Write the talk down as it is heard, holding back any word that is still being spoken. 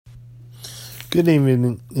Good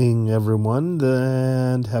evening, everyone,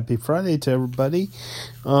 and happy Friday to everybody.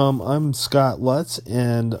 I'm Scott Lutz,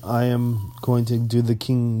 and I am going to do the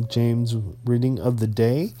King James reading of the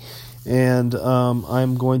day. And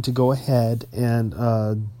I'm going to go ahead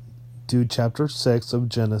and do chapter 6 of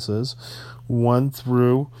Genesis, 1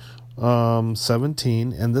 through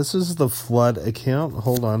 17. And this is the flood account.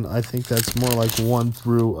 Hold on, I think that's more like 1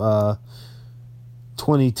 through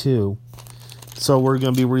 22. So we're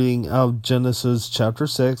going to be reading out Genesis chapter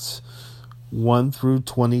 6, 1 through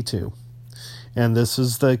 22. And this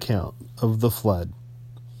is the account of the flood.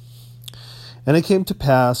 And it came to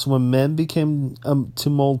pass, when men became to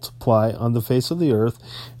multiply on the face of the earth,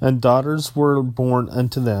 and daughters were born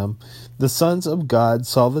unto them, the sons of God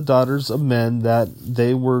saw the daughters of men that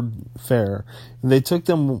they were fair, and they took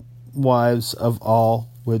them wives of all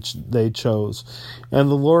which they chose. And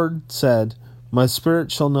the Lord said, My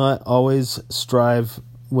spirit shall not always strive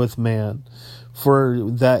with man, for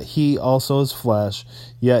that he also is flesh,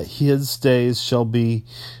 yet his days shall be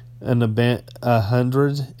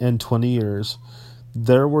 120 years.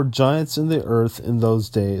 There were giants in the earth in those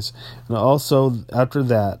days, and also after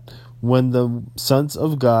that, when the sons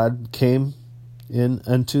of God came in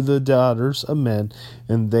unto the daughters of men,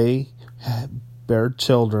 and they bare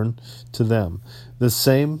children to them. The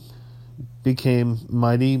same became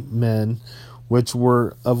mighty men, which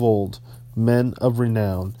were of old, men of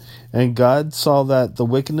renown. And God saw that the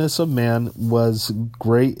wickedness of man was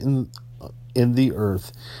great in the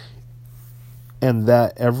earth, and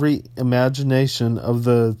that every imagination of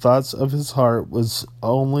the thoughts of his heart was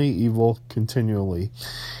only evil continually.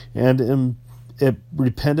 And it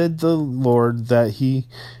repented the Lord that he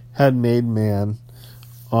had made man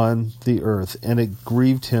on the earth, and it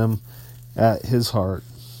grieved him at his heart.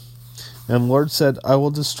 And the Lord said, I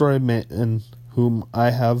will destroy man whom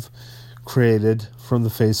I have created from the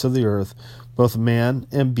face of the earth, both man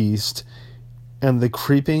and beast, and the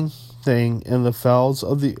creeping thing, and the fowls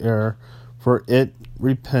of the air, for it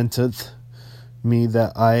repenteth me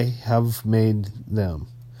that I have made them.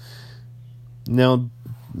 Now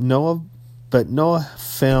Noah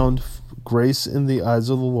found grace in the eyes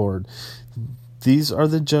of the Lord. These are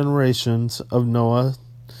the generations of Noah.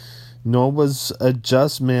 Noah was a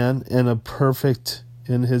just man and a perfect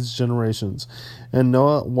in his generations. And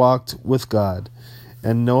Noah walked with God.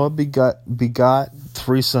 And Noah begot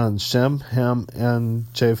 3 sons, Shem, Ham,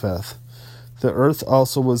 and Japheth. The earth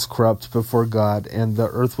also was corrupt before God, and the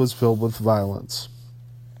earth was filled with violence.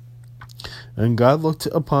 And God looked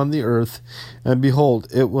upon the earth, and behold,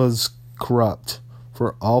 it was corrupt,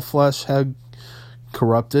 for all flesh had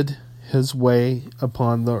corrupted his way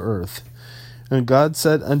upon the earth. And God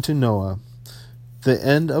said unto Noah, The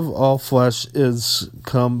end of all flesh is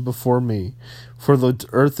come before me, for the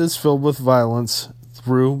earth is filled with violence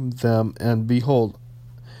through them, and behold,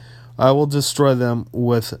 I will destroy them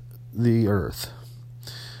with the earth.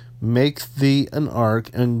 Make thee an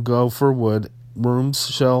ark, and go for wood. Rooms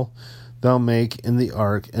shall thou make in the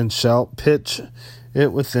ark, and shalt pitch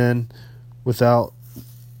it without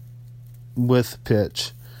with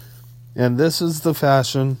pitch. And this is the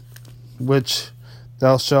fashion which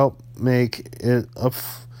thou shalt make it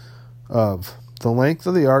of. The length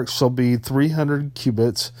of the ark shall be 300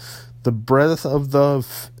 cubits, the breadth of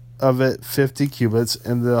it 50 cubits,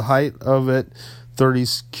 and the height of it 30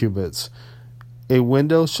 cubits. A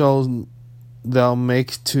window shall thou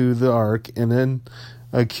make to the ark, and in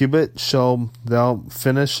a cubit shall thou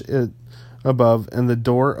finish it above, and the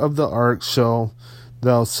door of the ark shall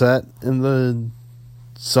thou set in the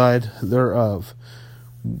side thereof.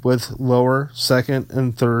 With lower, second,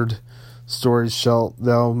 and third stories shalt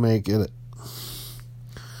thou make it.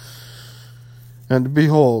 And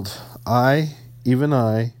behold, I, even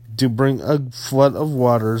I, do bring a flood of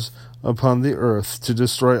waters upon the earth to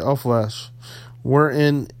destroy all flesh,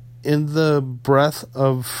 wherein in the breath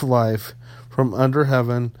of life from under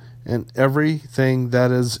heaven, and everything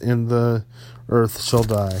that is in the earth shall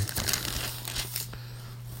die.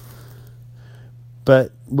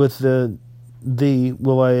 But with thee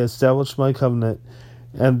will I establish my covenant,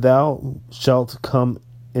 and thou shalt come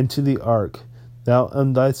into the ark, thou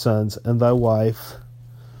and thy sons, and thy wife,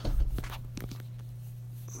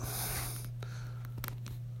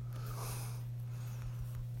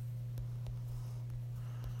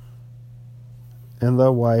 and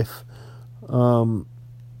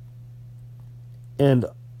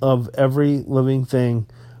of every living thing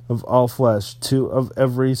of all flesh, 2 of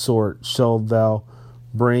every sort shalt thou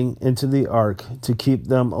bring into the ark, to keep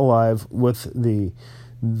them alive with thee.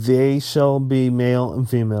 They shall be male and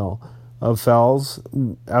female, of fowls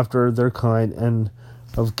after their kind, and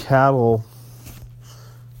of cattle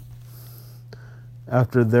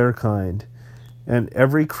after their kind, and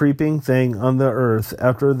every creeping thing on the earth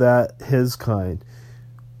after that his kind.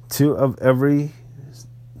 2 of every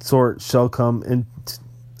sort shall come in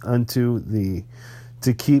unto thee,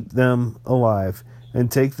 to keep them alive. And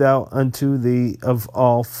take thou unto thee of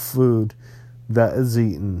all food that is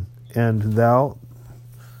eaten, and thou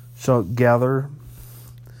shalt gather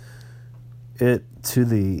it to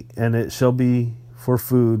thee, and it shall be for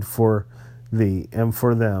food for thee and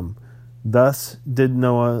for them. Thus did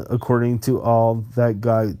Noah according to all that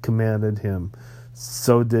God commanded him.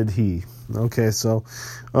 So did he. Okay, so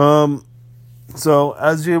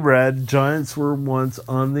as you read, giants were once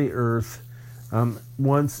on the earth,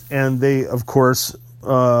 and they of course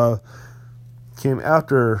came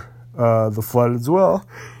after the flood as well,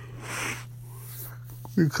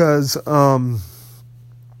 because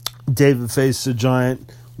David faced a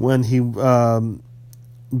giant when he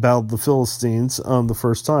battled the Philistines the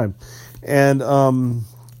first time. And, of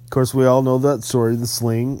course, we all know that story, the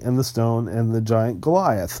sling and the stone and the giant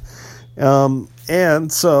Goliath.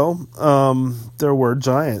 And so there were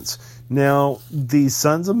giants. Now, the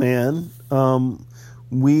sons of man,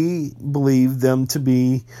 we believe them to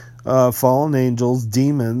be fallen angels,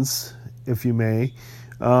 demons, if you may,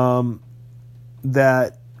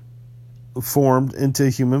 that formed into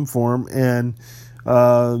human form and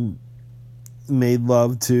made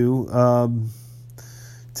love to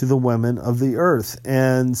the women of the earth.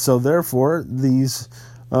 And so therefore these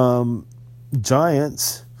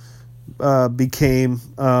giants were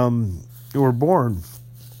born,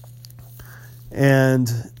 and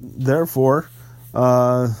therefore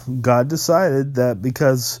God decided that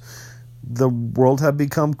because the world had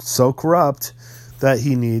become so corrupt that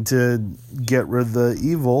he needed to get rid of the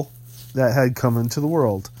evil that had come into the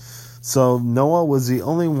world. So Noah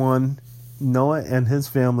and his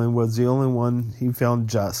family was the only one he found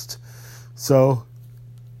just. So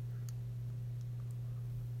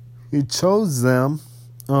he chose them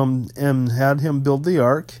and had him build the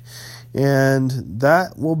ark. And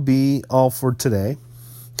that will be all for today.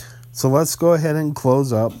 So let's go ahead and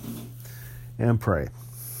close up and pray.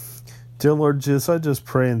 Dear Lord Jesus, I just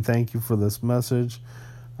pray and thank you for this message.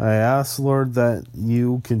 I ask, Lord, that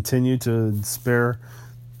you continue to spare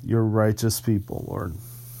your righteous people, Lord.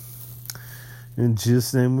 In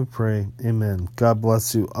Jesus' name we pray. Amen. God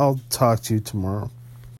bless you. I'll talk to you tomorrow.